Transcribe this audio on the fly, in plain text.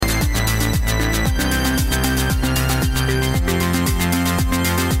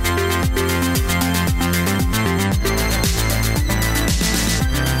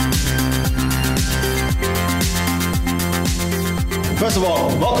of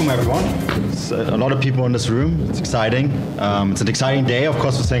all, welcome everyone. It's a lot of people in this room. It's exciting. It's an exciting day, of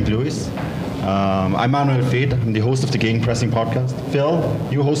course, for St. Louis. I'm Manuel. I'm the host of the Gegenpressing podcast. Phil,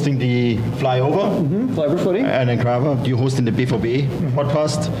 you're hosting the Flyover. Flyover Footy. And then Kraver, you're hosting the BVB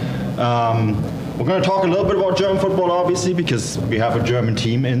podcast. We're going to talk a little bit about German football, obviously, because we have a German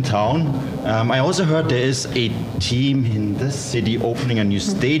team in town. I also heard there is a team in this city opening a new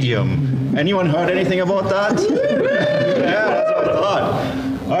stadium. Anyone heard anything about that? Yeah, that's what I thought.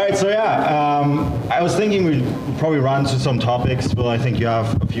 All right, so I was thinking we'd probably run through some topics. Well, I think you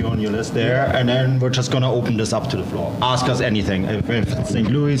have a few on your list there, and then we're just going to open this up to the floor. Ask us anything. If it's St.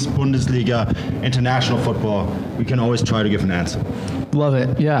 Louis, Bundesliga, international football, we can always try to give an answer. Love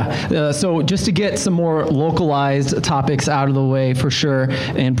it, yeah. So just to get some more localized topics out of the way for sure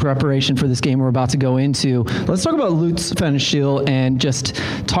in preparation for this game we're about to go into, let's talk about Lutz Pfannenstiel and just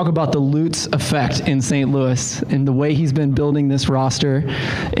talk about the Lutz effect in St. Louis and the way he's been building this roster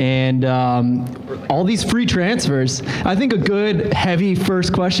and all these free transfers. I think a good heavy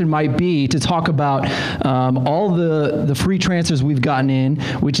first question might be to talk about all the free transfers we've gotten in,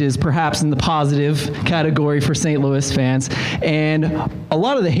 which is perhaps in the positive category for St. Louis fans. And a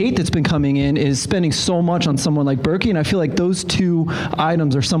lot of the hate that's been coming in is spending so much on someone like Berkey, and I feel like those two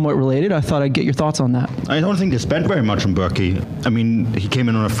items are somewhat related. I thought I'd get your thoughts on that. I don't think they spent very much on Berkey. I mean, he came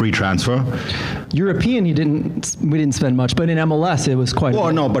in on a free transfer. European, we didn't spend much, but in MLS it was quite.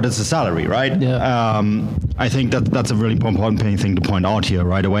 Well, no, but it's a salary, right? Yeah. I think that's a really important thing to point out here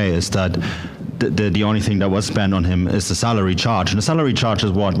right away is that the only thing that was spent on him is the salary charge. And the salary charge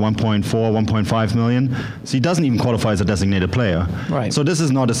is what, 1.4, 1.5 million? So he doesn't even qualify as a designated player. Right. So this is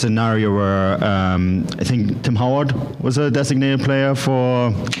not a scenario where I think Tim Howard was a designated player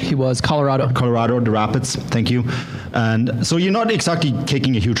for... He was, Colorado, the Rapids, thank you. And so you're not exactly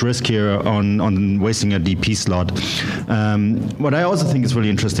taking a huge risk here on wasting a DP slot. What I also think is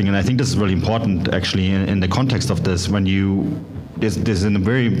really interesting, and I think this is really important actually in the context of this, when there's a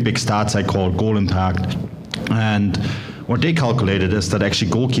very big stat site called goal impact, and what they calculated is that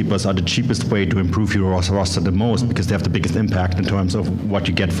actually goalkeepers are the cheapest way to improve your roster the most because they have the biggest impact in terms of what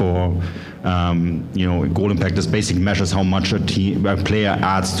you get for goal impact. This basically measures how much a player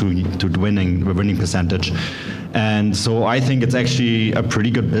adds to the winning percentage, and so I think it's actually a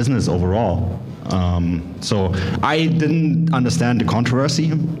pretty good business overall. So I didn't understand the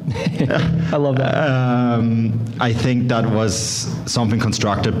controversy. I love that. I think that was something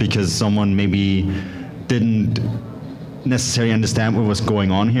constructed because someone maybe didn't necessarily understand what was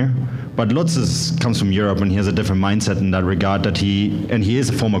going on here. But Lutz comes from Europe and he has a different mindset in that regard, that he is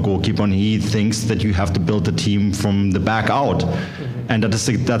a former goalkeeper and he thinks that you have to build the team from the back out. And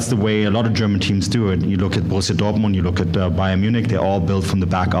that's the way a lot of German teams do it. You look at Borussia Dortmund, you look at Bayern Munich, they're all built from the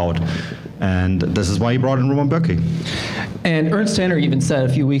back out. And this is why he brought in Roman Berkey. And Ernst Tanner even said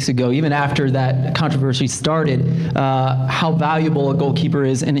a few weeks ago, even after that controversy started, how valuable a goalkeeper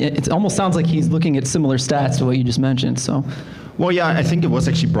is. And it almost sounds like he's looking at similar stats to what you just mentioned. So. Well, yeah, I think it was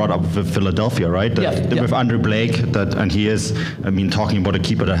actually brought up with Philadelphia, right? With Andre Blake, and he is, talking about a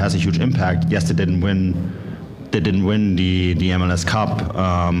keeper that has a huge impact. Yes, they didn't win the MLS Cup.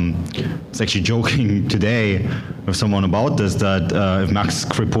 I was actually joking today with someone about this, that if Max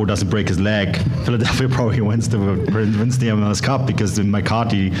Crepeau doesn't break his leg, Philadelphia probably wins the MLS Cup, because in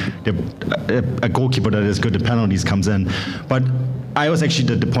McCarthy, a goalkeeper that is good at penalties comes in. But I was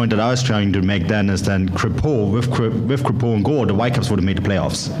actually the point that I was trying to make then is then Crepeau, with Crepeau and goal, the Whitecaps would have made the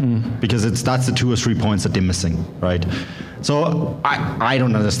playoffs, because that's the 2 or 3 points that they're missing, right? So I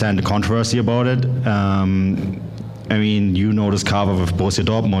don't understand the controversy about it. You notice Carver with Borussia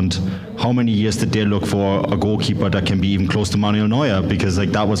Dortmund. How many years did they look for a goalkeeper that can be even close to Manuel Neuer? Because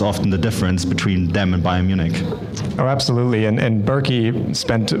that was often the difference between them and Bayern Munich. Oh, absolutely. And Berkey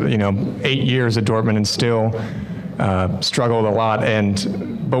spent 8 years at Dortmund and still struggled a lot.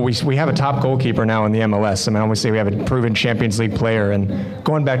 But we have a top goalkeeper now in the MLS. Obviously we have a proven Champions League player. And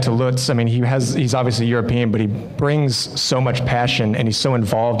going back to Lutz, he's obviously European, but he brings so much passion and he's so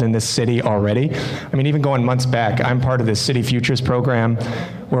involved in this city already. Even going months back, I'm part of the City Futures program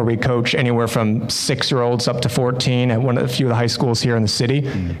where we coach anywhere from 6-year-olds up to 14 at a few of the high schools here in the city.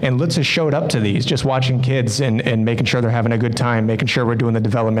 And Lutz has showed up to these, just watching kids and making sure they're having a good time, making sure we're doing the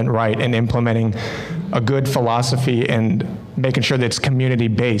development right and implementing a good philosophy and making sure that it's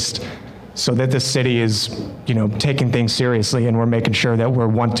community-based so that the city is, taking things seriously and we're making sure that we're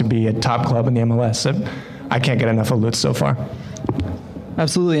want to be a top club in the MLS. I can't get enough of Lutz so far.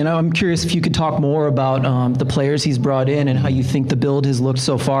 Absolutely, and I'm curious if you could talk more about the players he's brought in and how you think the build has looked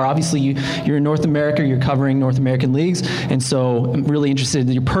so far. Obviously, you're in North America, you're covering North American leagues, and so I'm really interested.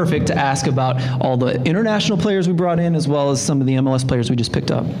 You're perfect to ask about all the international players we brought in, as well as some of the MLS players we just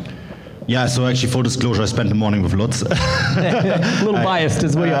picked up. Yeah, so actually, full disclosure, I spent the morning with Lutz. A little biased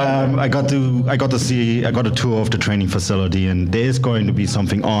as we are. I got a tour of the training facility, and there is going to be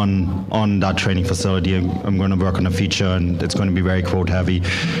something on that training facility. I'm going to work on a feature, and it's going to be very quote heavy.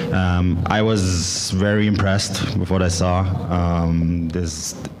 I was very impressed with what I saw.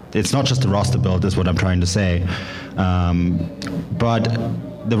 It's not just the roster build, is what I'm trying to say, but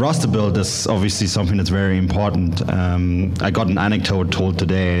the roster build is obviously something that's very important. I got an anecdote told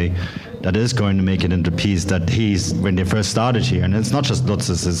today that is going to make it into piece that when they first started here, and it's not just Lutz,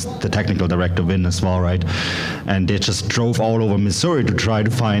 it's the technical director, Vin, as well, right? And they just drove all over Missouri to try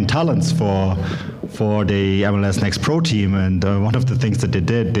to find talents for the MLS Next Pro team, and one of the things that they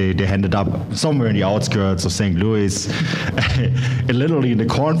did, they ended up somewhere in the outskirts of St. Louis, literally in the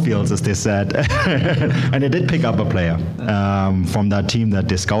cornfields, as they said, and they did pick up a player from that team that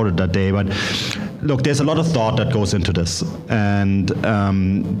they scouted that day. But look, there's a lot of thought that goes into this, and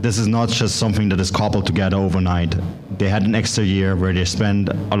this is not just something that is cobbled together overnight. They had an extra year where they spent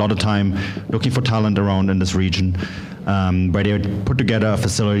a lot of time looking for talent around in this region, where they put together a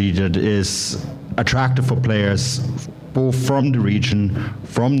facility that is attractive for players both from the region,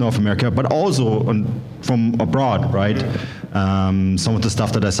 from North America, but also from abroad, right? Some of the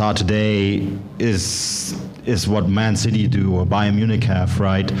stuff that I saw today is what Man City do or Bayern Munich have,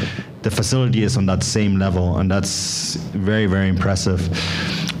 right? The facility is on that same level, and that's very, very impressive.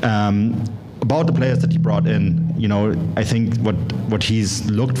 About the players that he brought in, I think what he's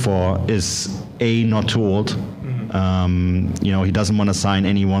looked for is not too old. He doesn't want to sign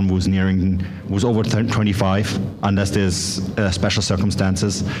anyone who's over 25 unless there's special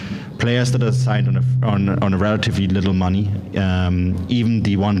circumstances. Players that are signed on a relatively little money. Even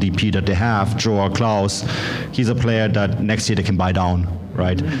the one DP that they have, Joe Klaus, he's a player that next year they can buy down,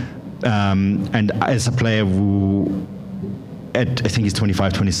 right? And as a player who, I think he's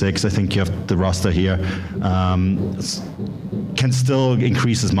 25, 26, I think you have the roster here, can still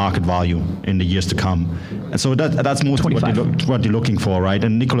increase his market value in the years to come. And so that's mostly what you're looking for, right?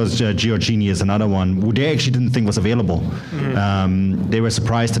 And Nicolas Giorgini is another one who they actually didn't think was available. They were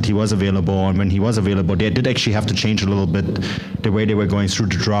surprised that he was available, and when he was available, they did actually have to change a little bit the way they were going through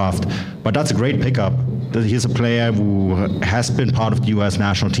the draft. But that's a great pickup. He's a player who has been part of the U.S.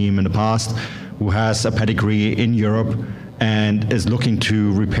 national team in the past, who has a pedigree in Europe, and is looking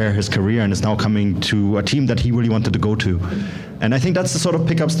to repair his career and is now coming to a team that he really wanted to go to. And I think that's the sort of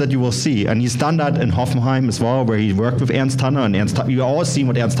pickups that you will see. And he's done that in Hoffenheim as well, where he worked with Ernst Tanner, and you always seen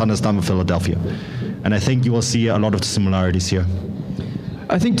what Ernst Tanner has done with Philadelphia. And I think you will see a lot of the similarities here.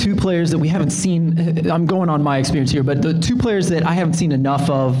 I think two players that we haven't seen, I'm going on my experience here, but the two players that I haven't seen enough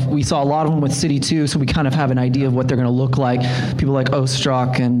of, we saw a lot of them with City too, so we kind of have an idea of what they're going to look like. People like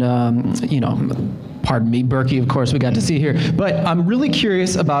Ostrak and, pardon me, Berkey, of course, we got to see here. But I'm really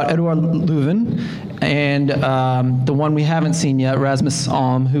curious about Edouard Leuven and the one we haven't seen yet, Rasmus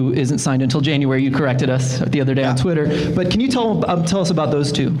Alm, who isn't signed until January. You corrected us the other day on Twitter. But can you tell us about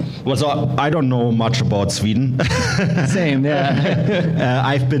those two? Well, so I don't know much about Sweden. Same, yeah.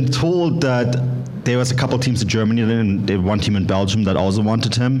 I've been told that there was a couple teams in Germany and one team in Belgium that also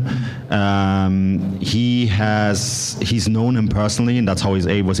wanted him. He's known him personally, and that's how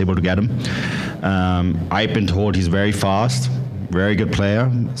he was able to get him. I've been told he's very fast, very good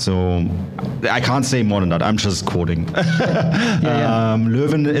player. So I can't say more than that. I'm just quoting.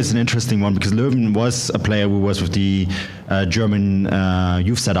 Leuven is an interesting one because Leuven was a player who was with the German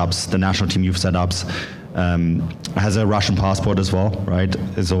youth setups, the national team youth setups. Has a Russian passport as well, right?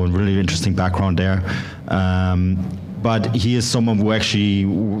 So a really interesting background there. But he is someone who actually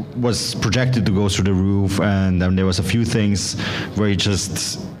was projected to go through the roof, and there was a few things where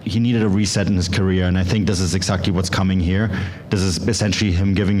he needed a reset in his career, and I think this is exactly what's coming here. This is essentially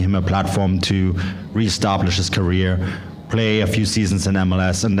giving him a platform to reestablish his career, play a few seasons in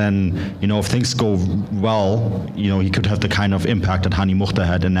MLS, and then, if things go well, he could have the kind of impact that Hani Mukhtar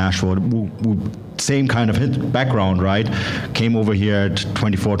had in Nashville. Same kind of background, right? Came over here at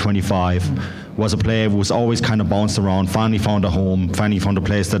 24, 25, was a player who was always kind of bounced around, finally found a home, finally found a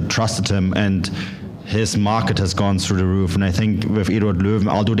place that trusted him, and his market has gone through the roof. And I think with Edouard Leuven,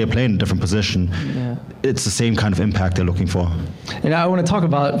 although they play in a different position, it's the same kind of impact they're looking for. And I want to talk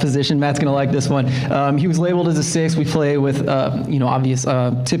about position. Matt's going to like this one. He was labeled as a 6. We play with,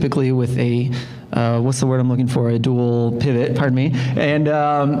 typically with a, what's the word I'm looking for? A dual pivot, pardon me. And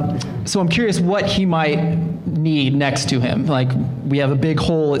so I'm curious what he might need next to him? Like, we have a big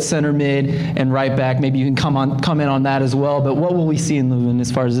hole at center mid and right back. Maybe you can comment on that as well. But what will we see in Leuven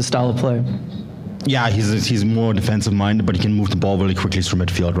as far as this style of play? Yeah, he's more defensive minded, but he can move the ball really quickly through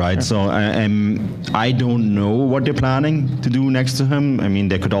midfield, right? So I don't know what they're planning to do next to him. I mean,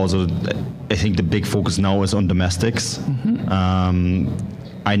 they could also. I think the big focus now is on domestics.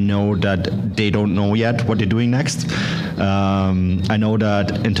 I know that they don't know yet what they're doing next. I know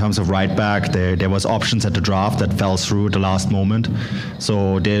that in terms of right back, there was options at the draft that fell through at the last moment.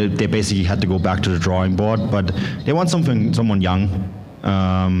 So they basically had to go back to the drawing board. But they want someone young.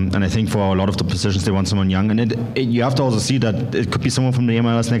 And I think for a lot of the positions, they want someone young. And you have to also see that it could be someone from the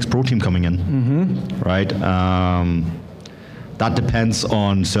MLS Next Pro team coming in, right? That depends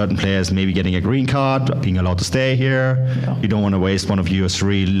on certain players maybe getting a green card, being allowed to stay here. Yeah. You don't want to waste one of your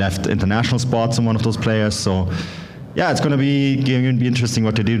 3 left international spots on one of those players. So, yeah, it's going to be interesting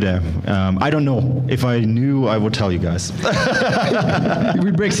what to do there. I don't know. If I knew, I would tell you guys.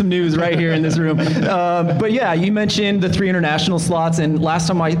 We break some news right here in this room. But yeah, you mentioned the 3 international slots, and last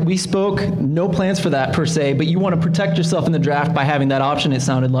time we spoke, no plans for that per se, but you want to protect yourself in the draft by having that option, it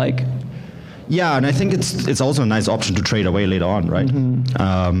sounded like. Yeah, and I think it's also a nice option to trade away later on, right?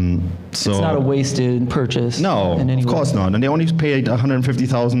 So it's not a wasted purchase. No, of course not. And they only paid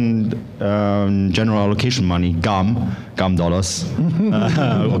 150,000 general allocation money, GAM dollars,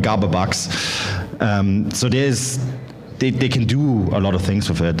 or GABA bucks. So they can do a lot of things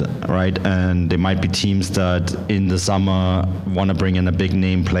with it, right? And there might be teams that in the summer want to bring in a big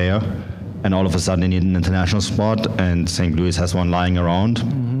name player, and all of a sudden they need an international spot, and St. Louis has one lying around,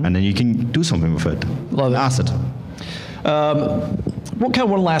 and then you can do something with it. Love it. Asset.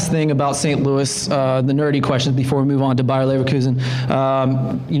 One last thing about St. Louis, the nerdy questions before we move on to Bayer Leverkusen.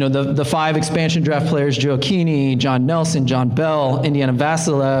 The 5 expansion draft players, Joe Keeney, John Nelson, John Bell, Indiana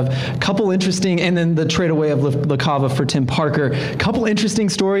Vasilev, couple interesting, and then the trade away of LaCava for Tim Parker. Couple interesting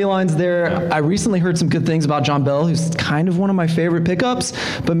storylines there. I recently heard some good things about John Bell, who's kind of one of my favorite pickups,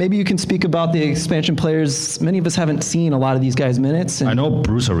 but maybe you can speak about the expansion players. Many of us haven't seen a lot of these guys' minutes. I know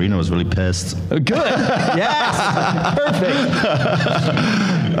Bruce Arena was really pissed. Good. Yes. Perfect.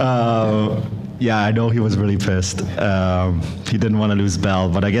 Yeah, I know he was really pissed. He didn't want to lose Bell,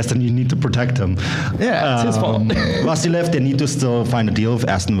 but I guess then you need to protect him. Yeah, it's his fault. Vasilev, they need to still find a deal with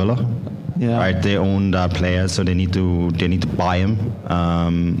Aston Villa. Yeah. Right, they own that player, so they need to buy him.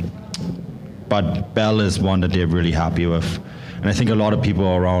 But Bell is one that they're really happy with. And I think a lot of people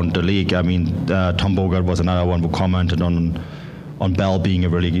around the league, I mean, Tom Bogart was another one who commented on Bell being a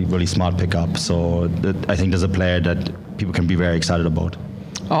really, really smart pickup. So I think there's a player that people can be very excited about.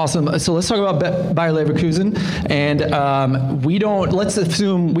 Awesome. So let's talk about Bayer Leverkusen, and let's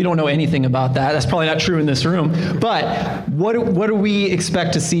assume we don't know anything about that. That's probably not true in this room. But what do we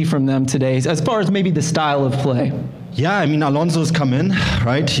expect to see from them today, as far as maybe the style of play? Yeah, I mean, Alonso's come in,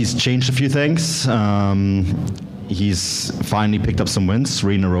 right? He's changed a few things. He's finally picked up some wins,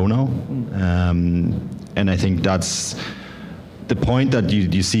 3 in a row now, and I think that's the point that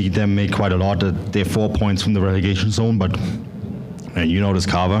you see them make quite a lot. That they're 4 points from the relegation zone, but you know this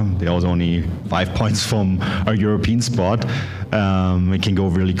Carver, they're also only 5 points from a European spot. It can go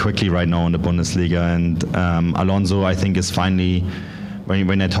really quickly right now in the Bundesliga, and Alonso, I think, is finally,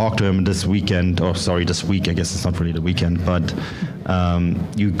 when I talked to him this week, I guess it's not really the weekend, but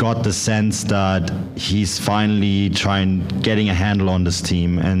you got the sense that he's finally getting a handle on this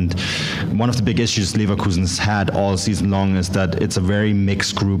team. And one of the big issues Leverkusen's had all season long is that it's a very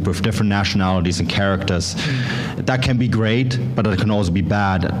mixed group with different nationalities and characters. That can be great, but it can also be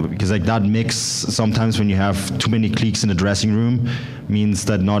bad, because like that mix, sometimes when you have too many cliques in the dressing room, means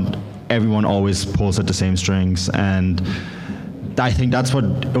that not everyone always pulls at the same strings. And I think that's what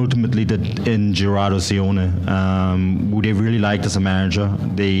ultimately did in Gerardo Sione, who they really liked as a manager.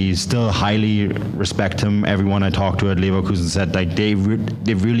 They still highly respect him. Everyone I talked to at Leverkusen said like they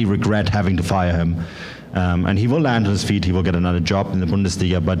really regret having to fire him. And he will land on his feet. He will get another job in the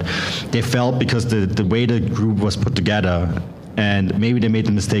Bundesliga. But they felt, because the way the group was put together, and maybe they made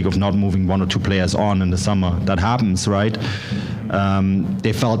the mistake of not moving 1 or 2 players on in the summer. That happens, right?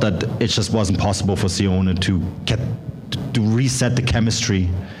 They felt that it just wasn't possible for Sione to reset the chemistry.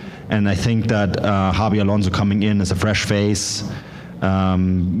 And I think that Javi Alonso coming in as a fresh face, with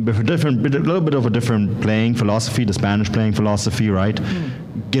a little bit of a different playing philosophy, the Spanish playing philosophy, right?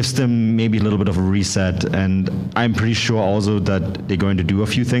 Gives them maybe a little bit of a reset. And I'm pretty sure also that they're going to do a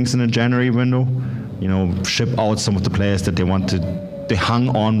few things in the January window. Ship out some of the players that they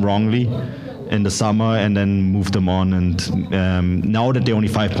hung on wrongly in the summer, and then move them on. And now that they're only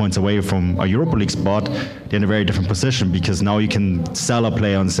 5 points away from a Europa League spot, they're in a very different position, because now you can sell a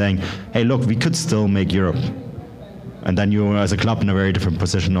player on saying, hey, look, we could still make Europe. And then you're, as a club, in a very different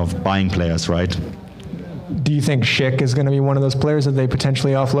position of buying players, right? Do you think Schick is going to be one of those players that they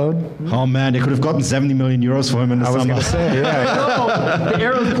potentially offload? Oh man, they could have gotten 70 million euros for him in the summer. I was going to say, yeah. The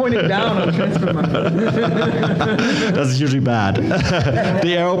arrow's pointing down on the transfer market. That's usually bad.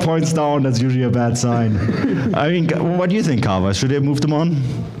 The arrow points down, that's usually a bad sign. I mean, what do you think, Carver? Should they have moved him on?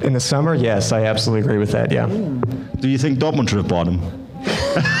 In the summer, yes, I absolutely agree with that, yeah. Do you think Dortmund should have bought him?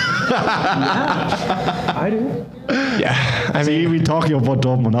 I do. Yeah, I See, mean, we're talking about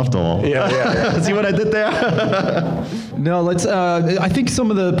Dortmund after all. yeah. See what I did there? No, let's. I think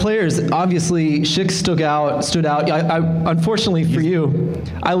some of the players, obviously, Schick stood out. I unfortunately for you,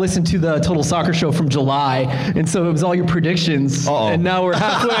 I listened to the Total Soccer Show from July, and so it was all your predictions. Uh-oh. And now we're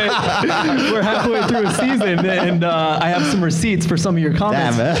halfway through a season, and I have some receipts for some of your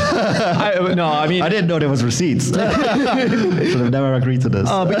comments. Damn it. I mean, I didn't know there was receipts. Should have never agreed to this.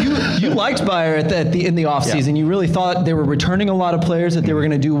 but you liked Bayer in the offseason. Yeah. You really thought they were returning a lot of players, that they were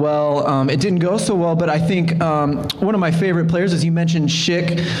going to do well. It didn't go so well, but I think one of my favorite players, as you mentioned,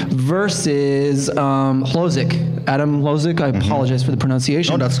 Schick versus Hložek. Adam Hložek, I apologize for the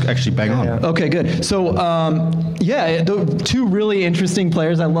pronunciation. Oh, that's actually bang on. Okay, good. So, the two really interesting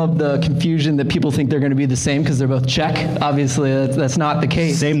players. I love the confusion that people think they're going to be the same because they're both Czech. Obviously, that's not the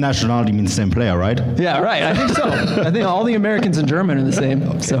case. Same nationality means same player, right? Yeah, right. I think so. I think all the Americans in German are the same.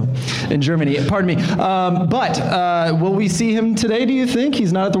 Okay. So, in Germany, pardon me. But will we see him today? Do you think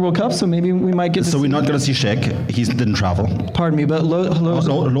he's not at the World Cup? So maybe we might get. So we're not going to see Schick. He didn't travel. Pardon me, but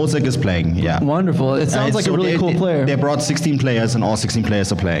Hložek is playing. Yeah. Wonderful. It sounds like a really cool player. They brought 16 players, and all 16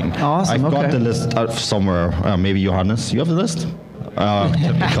 players are playing. Awesome. I've got the list somewhere. Maybe Johannes, you have the list?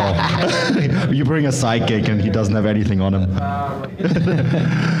 Typical. You bring a sidekick and he doesn't have anything on him.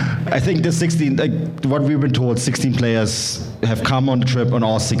 I think the 16, what we've been told, 16 players have come on the trip and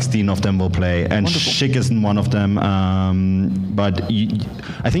all 16 of them will play. And Schick isn't one of them. But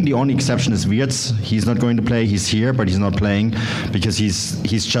I think the only exception is Veth. He's not going to play. He's here, but he's not playing because he's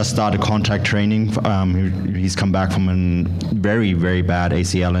just started contact training. He's come back from a very, very bad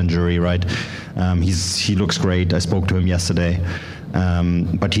ACL injury, right? He looks great. I spoke to him yesterday.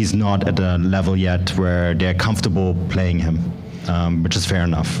 But he's not at a level yet where they're comfortable playing him, which is fair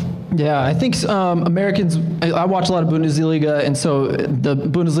enough. Yeah, I think Americans, I watch a lot of Bundesliga, and so the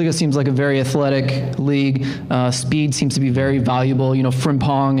Bundesliga seems like a very athletic league. Speed seems to be very valuable. You know,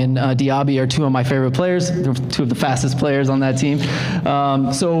 Frimpong and Diaby are two of my favorite players. They're two of the fastest players on that team.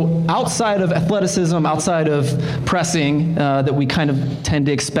 So outside of athleticism, outside of pressing, that we kind of tend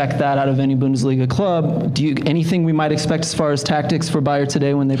to expect that out of any Bundesliga club, anything we might expect as far as tactics for Bayer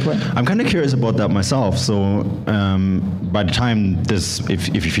today when they play? I'm kind of curious about that myself. So by the time this,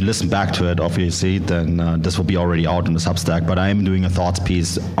 if you listen back to it, obviously, then this will be already out in the Substack. But I am doing a thoughts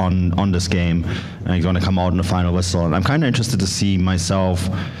piece on this game, and it's going to come out in the final whistle. And I'm kind of interested to see myself,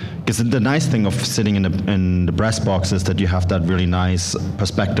 because the nice thing of sitting in the press box is that you have that really nice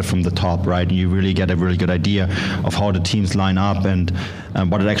perspective from the top, right? You really get a really good idea of how the teams line up and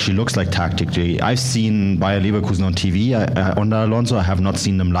what it actually looks like tactically. I've seen Bayer Leverkusen on TV under Alonso. I have not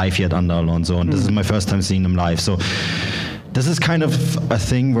seen them live yet under Alonso, and this is my first time seeing them live. So this is kind of a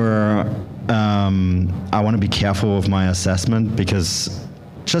thing where I want to be careful of my assessment because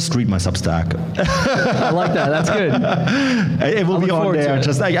just read my Substack. I like that. That's good. It will be on there.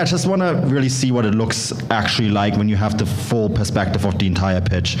 I just want to really see what it looks actually like when you have the full perspective of the entire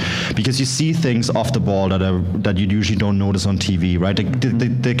pitch, because you see things off the ball that you usually don't notice on TV, right?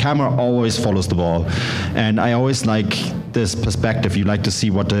 The camera always follows the ball, and I always like this perspective. You like to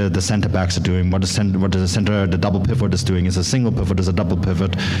see what the center backs are doing, what the double pivot is doing. Is a single pivot? Is a double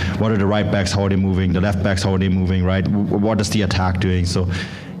pivot? What are the right backs? How are they moving? The left backs? How are they moving? Right? What is the attack doing? So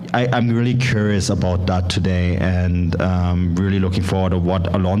I'm really curious about that today, and really looking forward to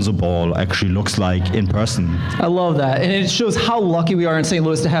what Alonso ball actually looks like in person. I love that, and it shows how lucky we are in St.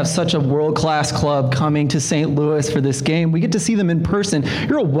 Louis to have such a world-class club coming to St. Louis for this game. We get to see them in person.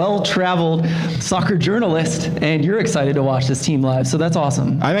 You're a well-traveled soccer journalist, and you're excited to watch this team live, so that's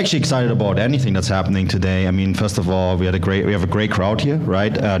awesome. I'm actually excited about anything that's happening today. I mean, first of all, we have a great crowd here,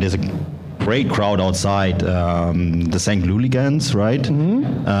 right? There's a great crowd outside, the St. Louligans, right?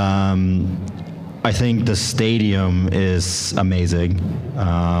 Mm-hmm. I think the stadium is amazing.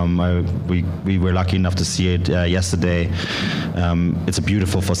 We were lucky enough to see it yesterday. It's a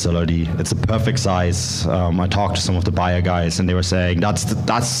beautiful facility. It's a perfect size. I talked to some of the Bayer guys, and they were saying that's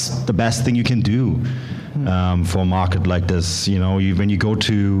the best thing you can do for a market like this. You know, when you go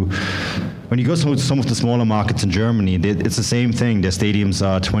to some of the smaller markets in Germany, it's the same thing. Their stadiums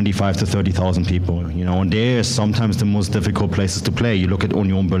are 25 to 30,000 people, you know, and they're sometimes the most difficult places to play. You look at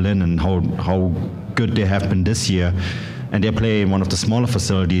Union Berlin and how good they have been this year. And they play in one of the smaller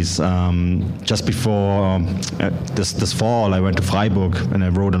facilities. Just before this fall, I went to Freiburg and I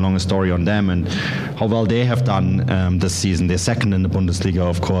wrote a long story on them and how well they have done this season. They're second in the Bundesliga,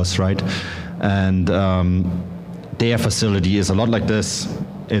 of course, right? And their facility is a lot like this.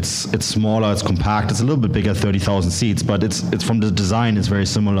 It's smaller, it's compact, it's a little bit bigger, 30,000 seats, but it's from the design, it's very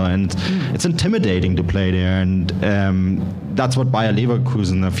similar, and it's intimidating to play there. And that's what Bayer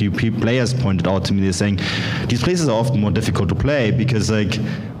Leverkusen, a few players pointed out to me. They're saying these places are often more difficult to play because, like,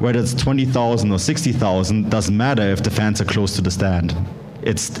 whether it's 20,000 or 60,000, doesn't matter if the fans are close to the stand.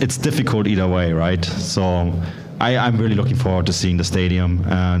 It's difficult either way, right? So I'm really looking forward to seeing the stadium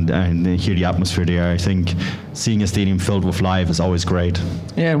and hear the atmosphere there. I think seeing a stadium filled with life is always great.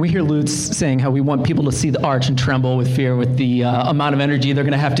 Yeah, and we hear Lutz saying how we want people to see the arch and tremble with fear with the amount of energy they're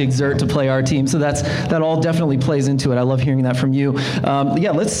going to have to exert to play our team. So that all definitely plays into it. I love hearing that from you.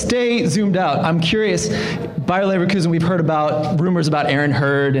 Yeah, let's stay zoomed out. I'm curious, Bayer Leverkusen, we've heard about rumors about Aaron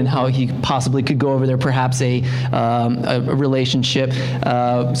Hurd and how he possibly could go over there, perhaps a relationship.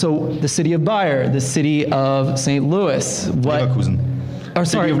 So the city of Bayer, the city of St. Louis. Leverkusen. Or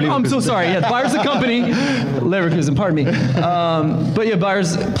sorry, I'm so sorry. Yeah, Bayer's the company. Leverkusen, pardon me. But yeah,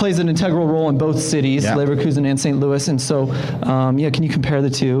 Bayer's plays an integral role in both cities, Leverkusen and St. Louis. And so, yeah, can you compare the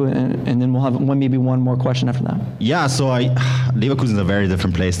two? And then we'll have maybe one more question after that. Yeah, so Leverkusen is a very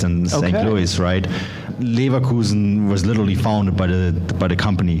different place than St. Louis, right? Leverkusen was literally founded by the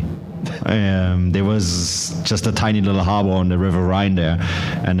company. There was just a tiny little harbor on the River Rhine there,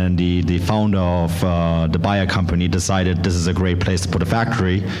 and then the founder of the Bayer company decided this is a great place to put a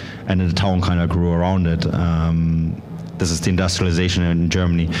factory, and then the town kind of grew around it. This is the industrialization in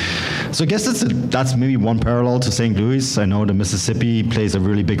Germany. So I guess that's maybe one parallel to St. Louis. I know the Mississippi plays a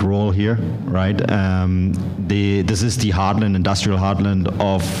really big role here, right? This is the heartland, industrial heartland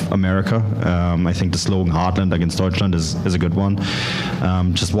of America. I think the slogan "Heartland against Deutschland" is a good one.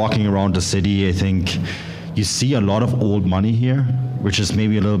 Just walking around the city, I think you see a lot of old money here, which is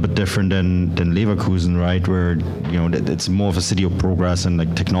maybe a little bit different than Leverkusen, right? Where, you know, it's more of a city of progress and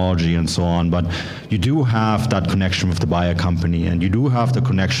like technology and so on. But you do have that connection with the Bayer company, and you do have the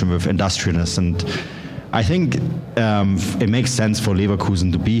connection with industrialists. And I think it makes sense for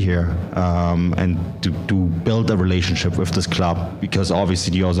Leverkusen to be here and to build a relationship with this club, because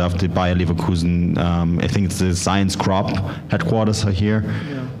obviously you also have the Bayer Leverkusen. I think it's the Science Crop headquarters are here.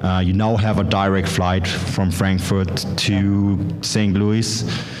 Yeah. You now have a direct flight from Frankfurt to St. Louis,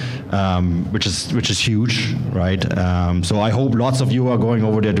 which is huge, right? So I hope lots of you are going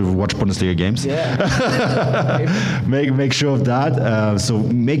over there to watch Bundesliga games. Yeah. make sure of that. So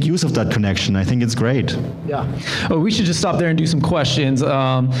make use of that connection. I think it's great. Yeah. Oh, we should just stop there and do some questions.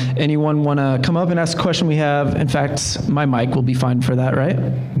 Anyone want to come up and ask a question? We have, in fact, my mic will be fine for that, right?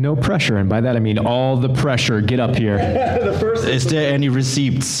 No pressure, and by that I mean all the pressure. Get up here. Is there any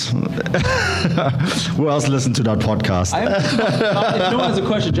receipts? Who else listened to that podcast? If no one has a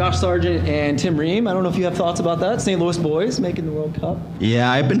question, Josh Sargent and Tim Ream. I don't know if you have thoughts about that. St. Louis boys making the World Cup.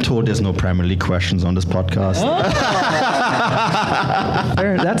 Yeah, I've been told there's no Premier League questions on this podcast. Oh.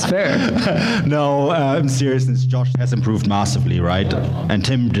 That's fair. No, I'm serious. Josh has improved massively, right? And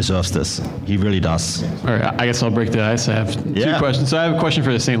Tim deserves this. He really does. All right, I guess I'll break the ice. I have two questions. So I have a question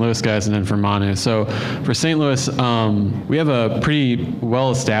for the St. Louis guys and then for Manu. So for St. Louis, we have a pretty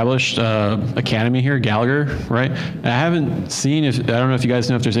well-established academy here, Gallagher, right? I haven't seen I don't know if you guys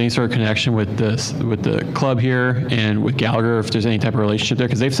know if there's any sort of connection with the club here and with Gallagher, if there's any type of relationship there,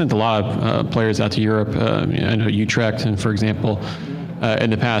 because they've sent a lot of players out to Europe. I know Utrecht, and for example, in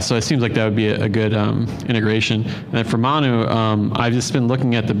the past. So it seems like that would be a good integration. And then for Manu, I've just been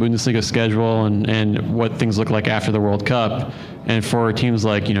looking at the Bundesliga schedule and what things look like after the World Cup. And for teams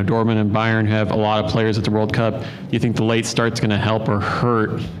like Dortmund and Bayern, who have a lot of players at the World Cup, do you think the late start's going to help or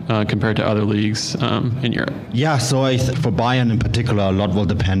hurt compared to other leagues in Europe? Yeah, so for Bayern in particular, a lot will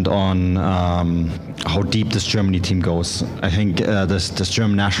depend on how deep this Germany team goes. I think this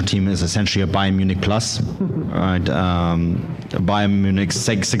German national team is essentially a Bayern Munich plus, right? Bayern Munich,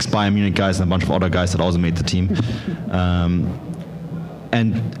 six Bayern Munich guys and a bunch of other guys that also made the team.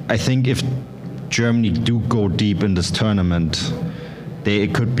 And I think if Germany do go deep in this tournament,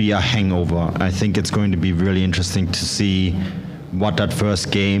 it could be a hangover. I think it's going to be really interesting to see what that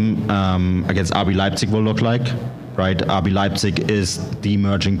first game against RB Leipzig will look like. Right, RB Leipzig is the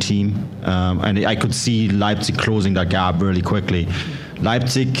emerging team, and I could see Leipzig closing that gap really quickly.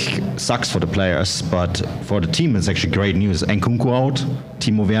 Leipzig sucks for the players, but for the team it's actually great news. Nkunku out,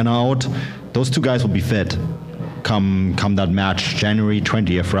 Timo Werner out. Those two guys will be fit come that match January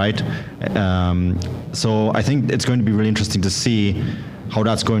 20th, right? So I think it's going to be really interesting to see how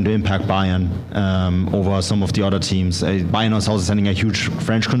that's going to impact Bayern over some of the other teams. Bayern is also sending a huge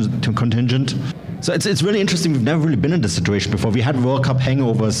French contingent. So it's really interesting. We've never really been in this situation before. We had World Cup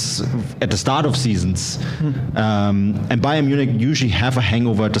hangovers at the start of seasons. And Bayern Munich usually have a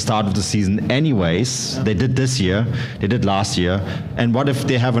hangover at the start of the season anyways. They did this year. They did last year. And what if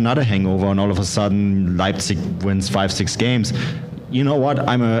they have another hangover and all of a sudden Leipzig wins 5-6 games? You know what?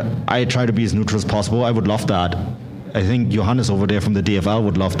 I try to be as neutral as possible. I would love that. I think Johannes over there from the DFL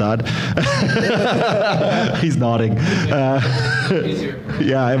would love that. He's nodding.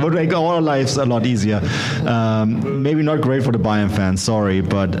 Yeah, it would make all our lives a lot easier. Maybe not great for the Bayern fans, sorry,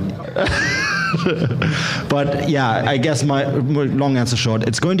 but but yeah, I guess my long answer short,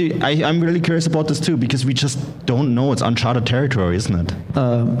 it's going to. I'm really curious about this too because we just don't know. It's uncharted territory, isn't it?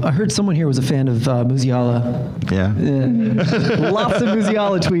 I heard someone here was a fan of Musiala. Yeah. Lots of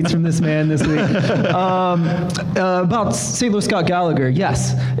Musiala tweets from this man this week. About St. Louis Scott Gallagher,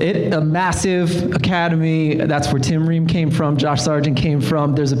 yes. A massive academy. That's where Tim Ream came from, Josh Sargent came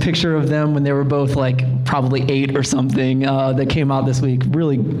from. There's a picture of them when they were both like probably 8 or something that came out this week.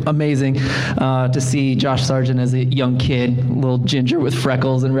 Really amazing to see Josh Sargent as a young kid, little ginger with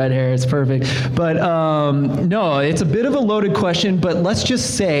freckles and red hair. It's perfect. But no, it's a bit of a loaded question, but let's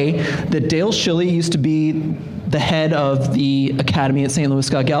just say that Dale Schilly used to be the head of the academy at St. Louis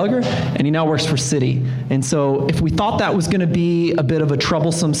Scott Gallagher, and he now works for City. And so if we thought that was going to be a bit of a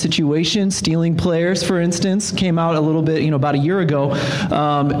troublesome situation, stealing players, for instance, came out a little bit, about a year ago,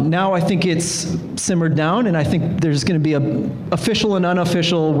 now I think it's simmered down, and I think there's going to be a official and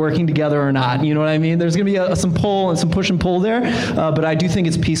unofficial working together or not. You know what I mean? There's going to be some pull and some push and pull there, but I do think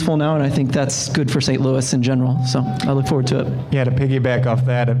it's peaceful now, and I think that's good for St. Louis in general. So I look forward to it. Yeah, to piggyback off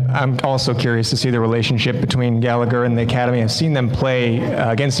that, I'm also curious to see the relationship between Gallagher and the academy. I've seen them play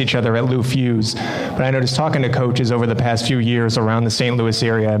against each other at Lou Fuse, but I noticed talking to coaches over the past few years around the St. Louis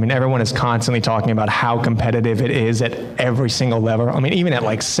area, I mean, everyone is constantly talking about how competitive it is at every single level. I mean, even at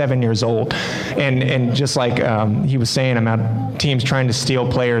like 7 years old. And just like he was saying about teams trying to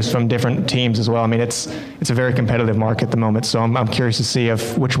steal players from different teams as well. I mean, it's a very competitive market at the moment, so I'm curious to see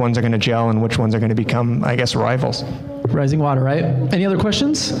which ones are going to gel and which ones are going to become, I guess, rivals. Rising water, right? Any other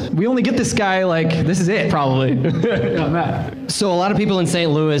questions? We only get this guy, this is it, probably. Yeah, Matt. So a lot of people in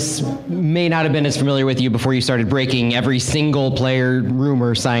St. Louis may not have been as familiar with you before you started breaking every single player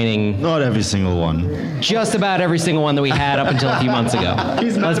rumor signing. Not every single one. Just about every single one that we had up until a few months ago.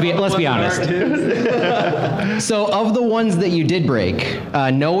 Let's be honest. So of the ones that you did break,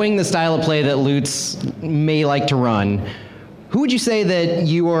 knowing the style of play that Lutz may like to run, who would you say that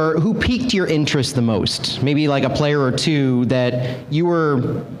who piqued your interest the most? Maybe like a player or two that you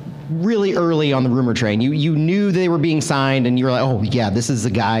were really early on the rumor train. You knew they were being signed and you were like, oh yeah, this is the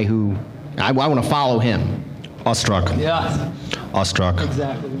guy who I want to follow him. Ostruck. Yeah. Ostruck.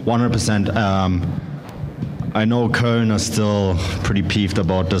 Exactly. 100%. I know Köln are still pretty peeved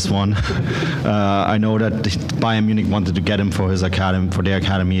about this one. I know that Bayern Munich wanted to get him for their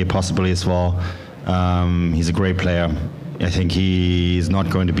academy possibly as well. He's a great player. I think he's not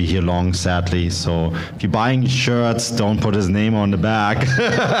going to be here long, sadly. So if you're buying shirts, don't put his name on the back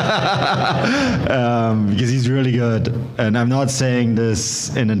because he's really good. And I'm not saying this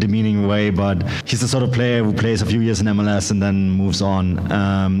in a demeaning way, but he's the sort of player who plays a few years in MLS and then moves on,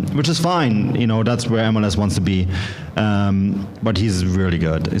 which is fine. That's where MLS wants to be. But he's really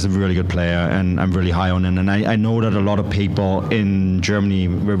good. He's a really good player, and I'm really high on him. And I know that a lot of people in Germany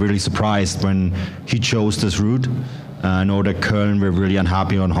were really surprised when he chose this route. I know that Köln were really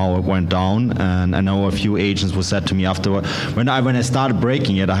unhappy on how it went down, and I know a few agents were said to me afterward. When I started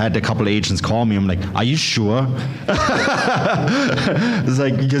breaking it, I had a couple of agents call me. I'm like, "Are you sure?" It's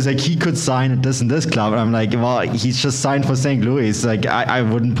because he could sign at this and this club. And I'm like, "Well, he's just signed for St. Louis. Like I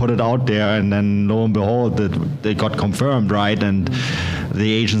wouldn't put it out there." And then lo and behold, they got confirmed, right? And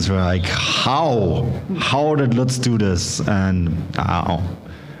the agents were like, "How did Lutz do this?" And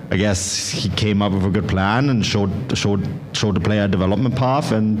I guess he came up with a good plan and showed the player a development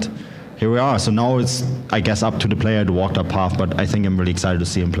path, and here we are. So now it's, I guess, up to the player to walk that path, but I think I'm really excited to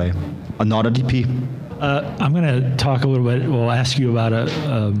see him play. Another DP. I'm going to talk a little bit, ask you about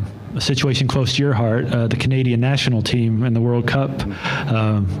a situation close to your heart, the Canadian national team in the World Cup.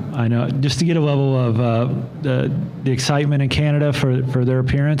 I know, just to get a level of the excitement in Canada for their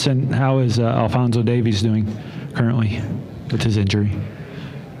appearance, and how is Alphonso Davies doing currently with his injury?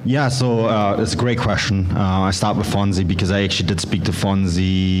 Yeah, so it's a great question. I start with Fonzie because I actually did speak to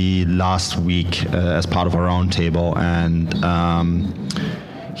Fonzie last week as part of our roundtable, and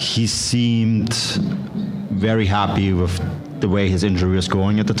he seemed very happy with the way his injury was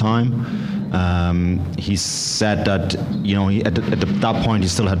going at the time. He said that, at that point he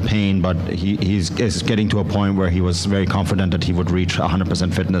still had pain, but he's getting to a point where he was very confident that he would reach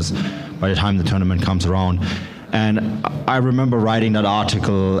 100% fitness by the time the tournament comes around. And I remember writing that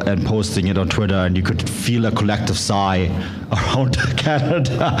article and posting it on Twitter, and you could feel a collective sigh around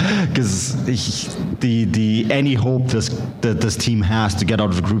Canada, because any hope that this team has to get out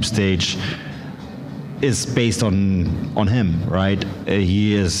of the group stage is based on him, right?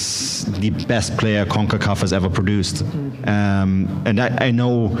 He is the best player CONCACAF has ever produced. And I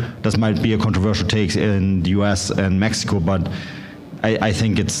know this might be a controversial take in the US and Mexico, but I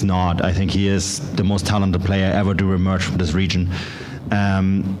think it's not. I think he is the most talented player ever to emerge from this region.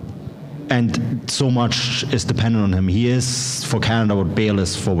 And so much is dependent on him. He is, for Canada, what Bale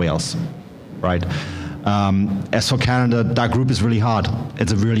is for Wales, right? As for Canada, that group is really hard.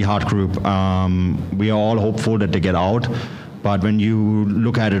 It's a really hard group. We are all hopeful that they get out, but when you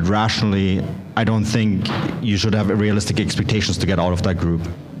look at it rationally, I don't think you should have realistic expectations to get out of that group,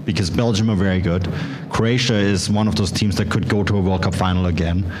 because Belgium are very good. Croatia is one of those teams that could go to a World Cup final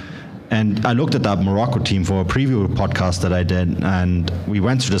again. And I looked at that Morocco team for a preview podcast that I did, and we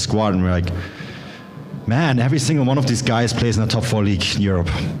went through the squad and we're like, man, every single one of these guys plays in a top 4 league in Europe.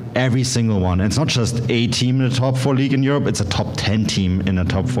 Every single one. And it's not just a team in the top 4 league in Europe, it's a top 10 team in a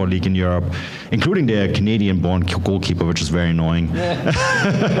top 4 league in Europe, including their Canadian-born goalkeeper, which is very annoying.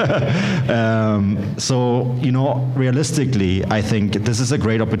 So, realistically, I think this is a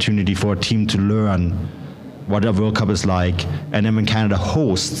great opportunity for a team to learn what a World Cup is like. And then when Canada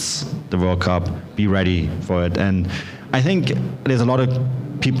hosts the World Cup, be ready for it. And I think there's a lot of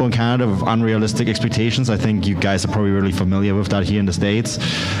people in Canada with unrealistic expectations. I think you guys are probably really familiar with that here in the States.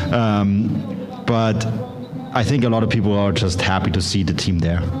 But I think a lot of people are just happy to see the team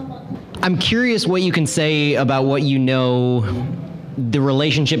there. I'm curious what you can say about what you know, the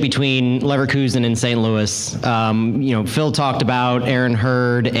relationship between Leverkusen and St. Louis. Phil talked about Aaron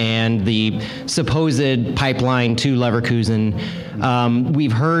Hurd and the supposed pipeline to Leverkusen.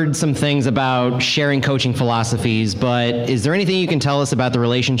 We've heard some things about sharing coaching philosophies, but is there anything you can tell us about the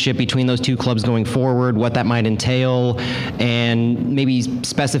relationship between those two clubs going forward, what that might entail, and maybe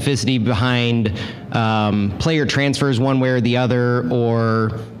specificity behind player transfers one way or the other,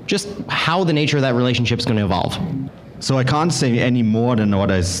 or just how the nature of that relationship is going to evolve? So I can't say any more than what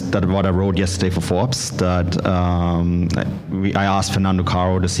I wrote yesterday for Forbes. That I asked Fernando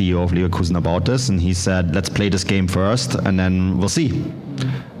Caro, the CEO of Leverkusen, about this, and he said, "Let's play this game first, and then we'll see."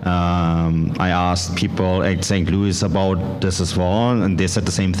 I asked people at St. Louis about this as well, and they said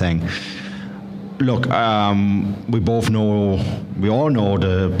the same thing. Look, we all know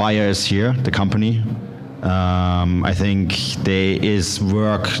the buyer is here, the company. I think there is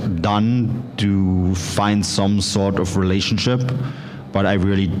work done to find some sort of relationship, but I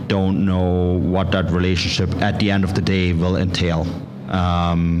really don't know what that relationship at the end of the day will entail.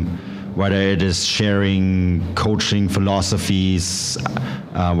 Whether it is sharing coaching philosophies,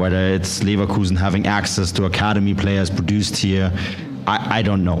 whether it's Leverkusen having access to academy players produced here, I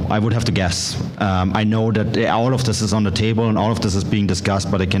don't know. I would have to guess. I know that all of this is on the table and all of this is being discussed,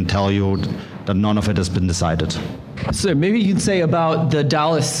 but I can tell you that none of it has been decided. So maybe you can say about the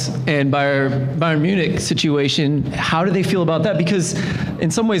Dallas and Bayern Munich situation, how do they feel about that? Because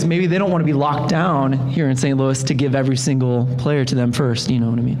in some ways, maybe they don't want to be locked down here in St. Louis to give every single player to them first, you know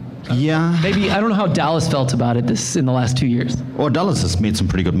what I mean? Yeah. Maybe, I don't know how Dallas felt about it in the last 2 years. Well, Dallas has made some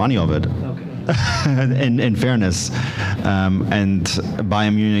pretty good money of it. Okay. in fairness, and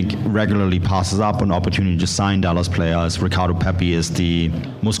Bayern Munich regularly passes up an opportunity to sign Dallas players. Ricardo Pepi is the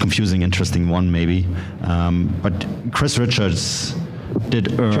most confusing, interesting one, maybe. But Chris Richards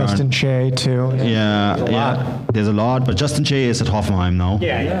did earn. Justin Che too. Yeah. There's a lot, but Justin Che is at Hoffenheim now.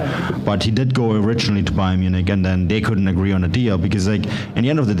 Yeah. But he did go originally to Bayern Munich, and then they couldn't agree on a deal because, at the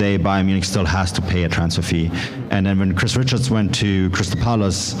end of the day, Bayern Munich still has to pay a transfer fee. And then when Chris Richards went to Crystal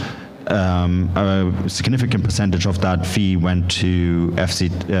Palace, a significant percentage of that fee went to FC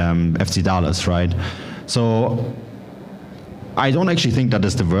Dallas, right? So I don't actually think that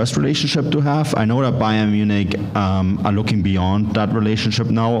is the worst relationship to have. I know that Bayern Munich are looking beyond that relationship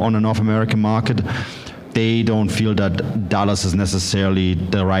now on the North American market. They don't feel that Dallas is necessarily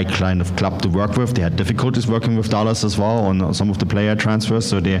the right kind of club to work with. They had difficulties working with Dallas as well on some of the player transfers,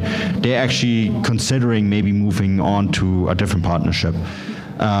 so they're actually considering maybe moving on to a different partnership.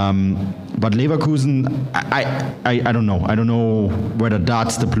 But Leverkusen, I don't know. I don't know whether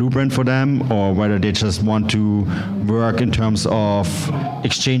that's the blueprint for them or whether they just want to work in terms of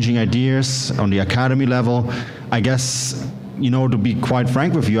exchanging ideas on the academy level. I guess, to be quite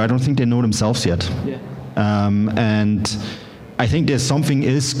frank with you, I don't think they know themselves yet. Yeah. And I think there's something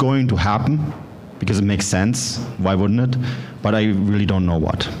is going to happen because it makes sense. Why wouldn't it? But I really don't know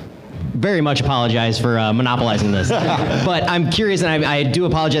what. Very much apologize for monopolizing this. But I'm curious, and I do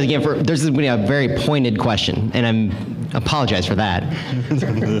apologize again for, there's going to be a very pointed question, and I apologize for that.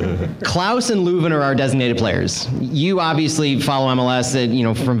 Klaus and Leuven are our designated players. You obviously follow MLS,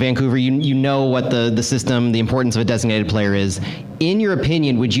 from Vancouver. You know what the system, the importance of a designated player is. In your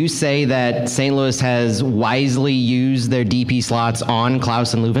opinion, would you say that St. Louis has wisely used their DP slots on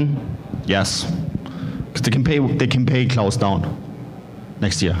Klaus and Leuven? Yes, because they can pay Klaus down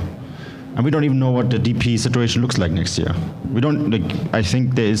next year. And we don't even know what the DP situation looks like next year. We don't. I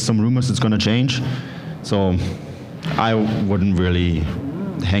think there is some rumors it's going to change, so I wouldn't really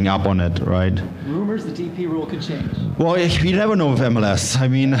hang up on it, right? Rumors the DP rule could change. Well, you never know with MLS. I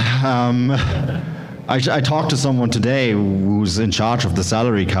mean, I talked to someone today who's in charge of the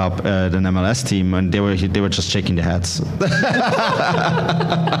salary cap at an MLS team, and they were just shaking their heads.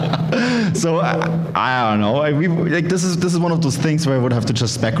 So I don't know. This is one of those things where I would have to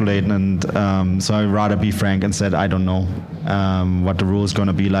just speculate, and so I'd rather be frank and said I don't know what the rule is going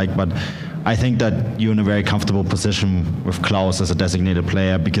to be like. But I think that you're in a very comfortable position with Klaus as a designated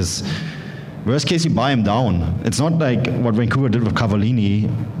player because worst case you buy him down. It's not like what Vancouver did with Cavallini.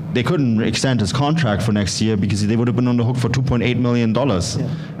 They couldn't extend his contract for next year because they would have been on the hook for $2.8 million,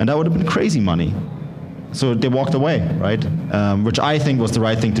 and that would have been crazy money. So they walked away, right? Which I think was the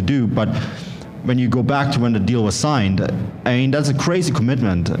right thing to do. But when you go back to when the deal was signed, I mean, that's a crazy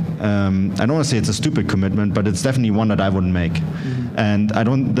commitment. I don't want to say it's a stupid commitment, but it's definitely one that I wouldn't make. Mm-hmm.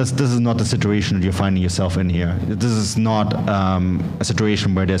 And this is not the situation that you're finding yourself in here. This is not a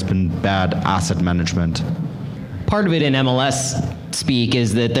situation where there's been bad asset management. Part of it in MLS speak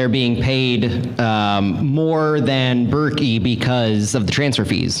is that they're being paid more than Berkey because of the transfer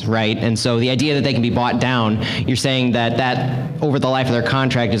fees, right? And so the idea that they can be bought down, you're saying that over the life of their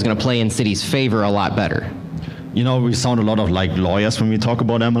contract is going to play in City's favor a lot better. We sound a lot of like lawyers when we talk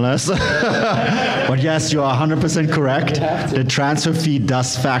about MLS. But yes, you are 100% correct. The transfer fee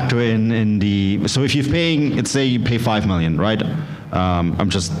does factor in the. So if you're paying, let's say you pay $5 million, right? I'm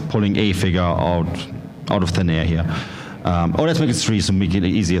just pulling a figure out of thin air here. Let's make it 3 so make it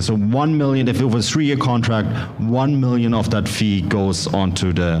easier. So $1 million, if it was a 3-year contract, $1 million of that fee goes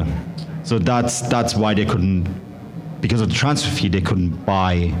onto the. So that's why they couldn't, because of the transfer fee, they couldn't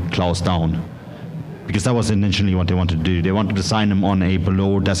buy Klaus down. Because that was initially what they wanted to do. They wanted to sign him on a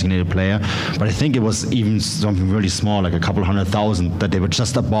below designated player, but I think it was even something really small, like a couple $100,000 that they were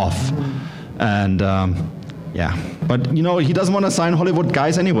just above. And yeah, but he doesn't want to sign Hollywood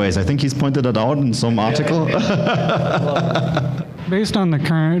guys anyways. I think he's pointed that out in some article. Based on the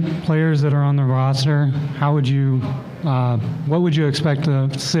current players that are on the roster, what would you expect the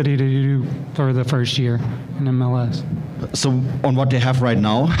City to do for the first year in MLS? So on what they have right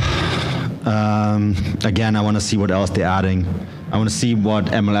now, again, I want to see what else they're adding. I want to see what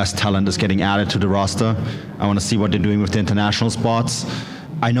MLS talent is getting added to the roster. I want to see what they're doing with the international spots.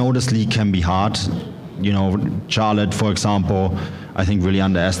 I know this league can be hard. Charlotte, for example, I think really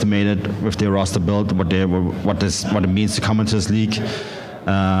underestimated with their roster build what it means to come into this league.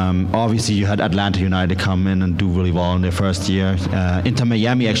 Obviously, you had Atlanta United come in and do really well in their first year. Inter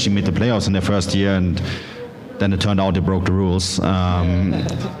Miami actually made the playoffs in their first year, and then it turned out they broke the rules.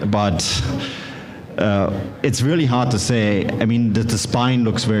 But it's really hard to say. I mean, the spine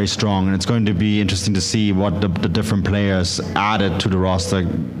looks very strong, and it's going to be interesting to see what the different players added to the roster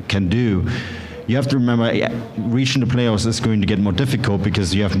can do. You have to remember, reaching the playoffs is going to get more difficult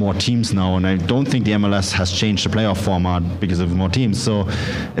because you have more teams now, and I don't think the MLS has changed the playoff format because of more teams, so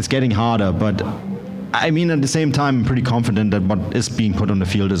it's getting harder. But I mean, at the same time, I'm pretty confident that what is being put on the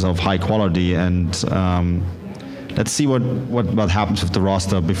field is of high quality, and let's see what happens with the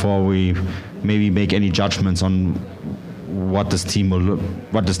roster before we maybe make any judgments on what this team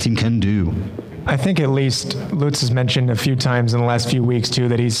can do. I think at least Lutz has mentioned a few times in the last few weeks too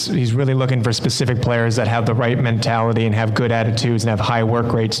that he's really looking for specific players that have the right mentality and have good attitudes and have high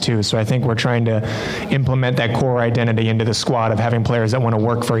work rates too. So I think we're trying to implement that core identity into the squad of having players that want to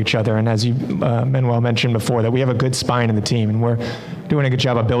work for each other. And as you Manuel mentioned before, that we have a good spine in the team and we're doing a good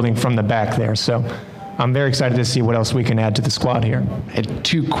job of building from the back there. So I'm very excited to see what else we can add to the squad here. I had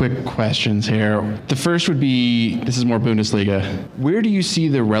 2 quick questions here. The first would be, this is more Bundesliga. Where do you see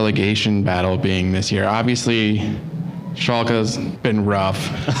the relegation battle being this year? Obviously, Schalke's been rough.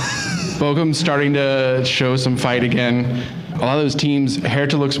 Bochum's starting to show some fight again. A lot of those teams,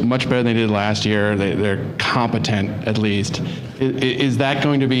 Hertha looks much better than they did last year. They're competent, at least. Is that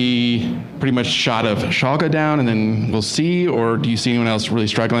going to be pretty much shot of Schalke down and then we'll see, or do you see anyone else really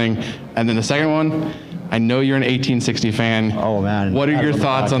struggling? And then the second one, I know you're an 1860 fan. Oh, man. What are your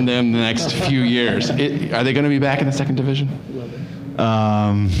thoughts on them the next few years? Are they going to be back in the second division?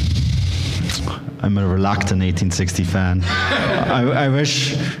 I'm a reluctant 1860 fan. I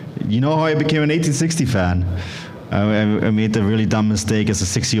wish, you know how I became an 1860 fan? I made the really dumb mistake as a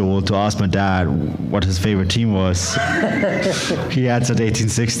 6-year-old to ask my dad what his favorite team was. He had said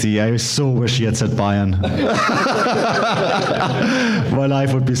 1860. I so wish he had said Bayern. My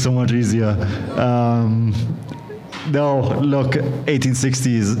life would be so much easier. No, look,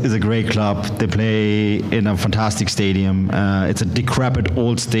 1860 is a great club. They play in a fantastic stadium. It's a decrepit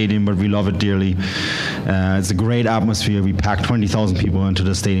old stadium, but we love it dearly. It's a great atmosphere. We pack 20,000 people into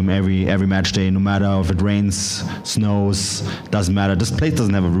the stadium every match day, no matter if it rains, snows, doesn't matter. This place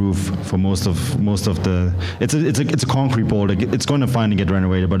doesn't have a roof for most of the. It's a concrete bowl. It's going to finally get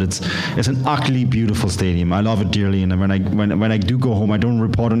renovated, but it's an ugly, beautiful stadium. I love it dearly, and when I do go home, I don't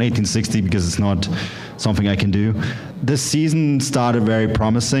report on 1860 because it's not something I can do. This season started very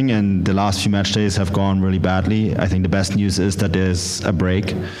promising, and the last few match days have gone really badly. I think the best news is that there's a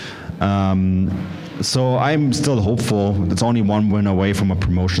break. So I'm still hopeful. It's only one win away from a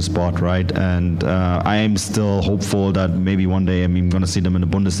promotion spot, right? And I am still hopeful that maybe one day I'm going to see them in the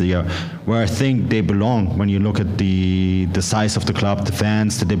Bundesliga, where I think they belong. When you look at the size of the club, the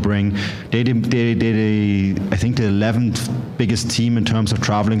fans that they bring, they I think the 11th biggest team in terms of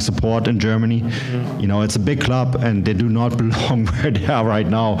traveling support in Germany. Mm-hmm. You know, it's a big club, and they do not belong where they are right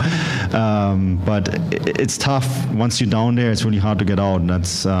now. But it's tough. Once you're down there, it's really hard to get out. And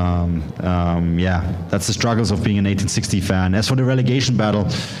that's that's the struggles of being an 1860 fan. As for the relegation battle,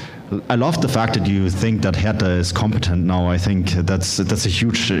 I love the fact that you think that Hertha is competent now. I think that's a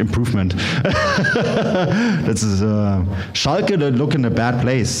huge improvement. Schalke, they look in a bad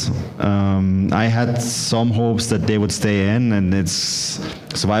place. I had some hopes that they would stay in, and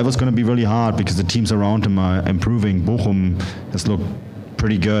survival's going to be really hard because the teams around them are improving. Bochum has looked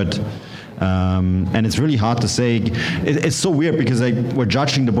pretty good. And it's really hard to say. It's so weird because we're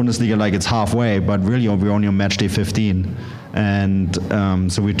judging the Bundesliga like it's halfway, but really we're only on match day 15. And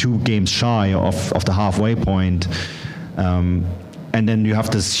so we're 2 games shy of the halfway point. And then you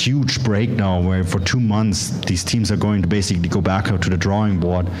have this huge break now where for 2 months these teams are going to basically go back to the drawing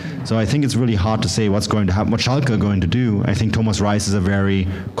board. So I think it's really hard to say what's going to happen, what Schalke are going to do. I think Thomas Reis is a very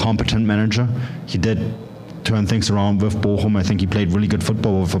competent manager. He did turn things around with Bochum. I think he played really good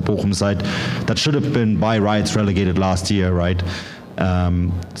football with a Bochum side that should have been by rights relegated last year, right?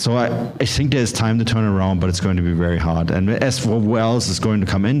 So I think there's time to turn around, but it's going to be very hard. And as for who else is going to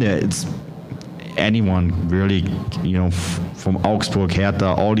come in there, it's anyone really, from Augsburg, Hertha,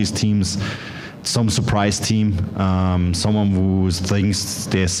 all these teams, some surprise team, someone who thinks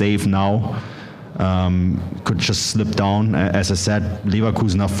they're safe now. Could just slip down. As I said,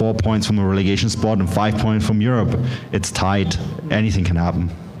 Leverkusen are 4 points from a relegation spot and 5 points from Europe. It's tight. Anything can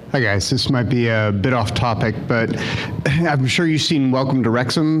happen. Hi guys, this might be a bit off topic, but I'm sure you've seen Welcome to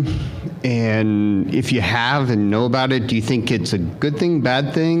Wrexham, and if you have and know about it, do you think it's a good thing,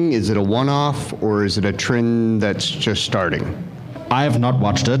 bad thing? Is it a one-off, or is it a trend that's just starting? I have not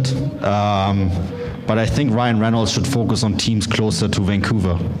watched it, but I think Ryan Reynolds should focus on teams closer to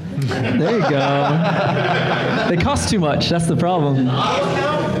Vancouver. There you go. They cost too much. That's the problem.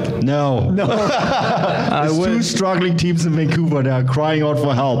 No. There's 2 struggling teams in Vancouver that are crying out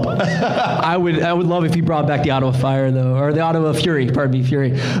for help. I would love if he brought back the Ottawa Fire, though, or the Ottawa Fury. Pardon me,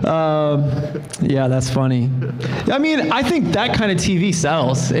 Fury. Yeah, that's funny. I mean, I think that kind of TV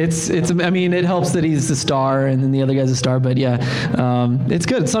sells. I mean, it helps that he's the star and then the other guy's a star. But yeah, it's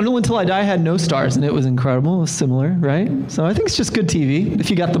good. Sunderland Till I Die had no stars, and it was incredible. It was similar, right? So I think it's just good TV. If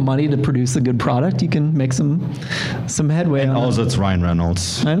you got the money to produce a good product, you can make some headway. And also, it's Ryan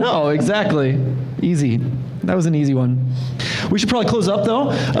Reynolds. I know, exactly. Easy. That was an easy one. We should probably close up,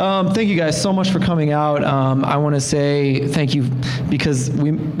 though. Thank you guys so much for coming out. I want to say thank you because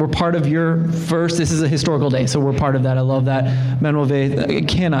we're part of your first. This is a historical day, so we're part of that. I love that. Manuel, Veth, I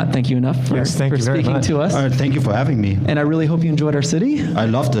cannot thank you enough for speaking to us. Thank you for having me. And I really hope you enjoyed our city. I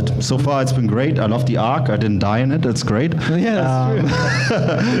loved it. So far, it's been great. I love the Ark. I didn't die in it. It's great. Yeah, that's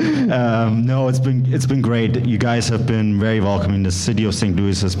true. No, it's been great. You guys have been very welcoming. The city of St.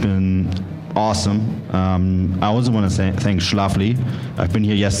 Louis has been awesome. I also want to thank Schlafly. I've been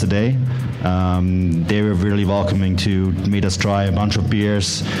here yesterday. They were really welcoming too. Made us try a bunch of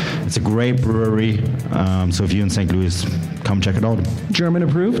beers. It's a great brewery. So if you're in St. Louis, come check it out. German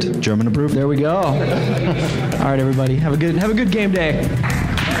approved? German approved. There we go. All right, everybody. Have a good game day.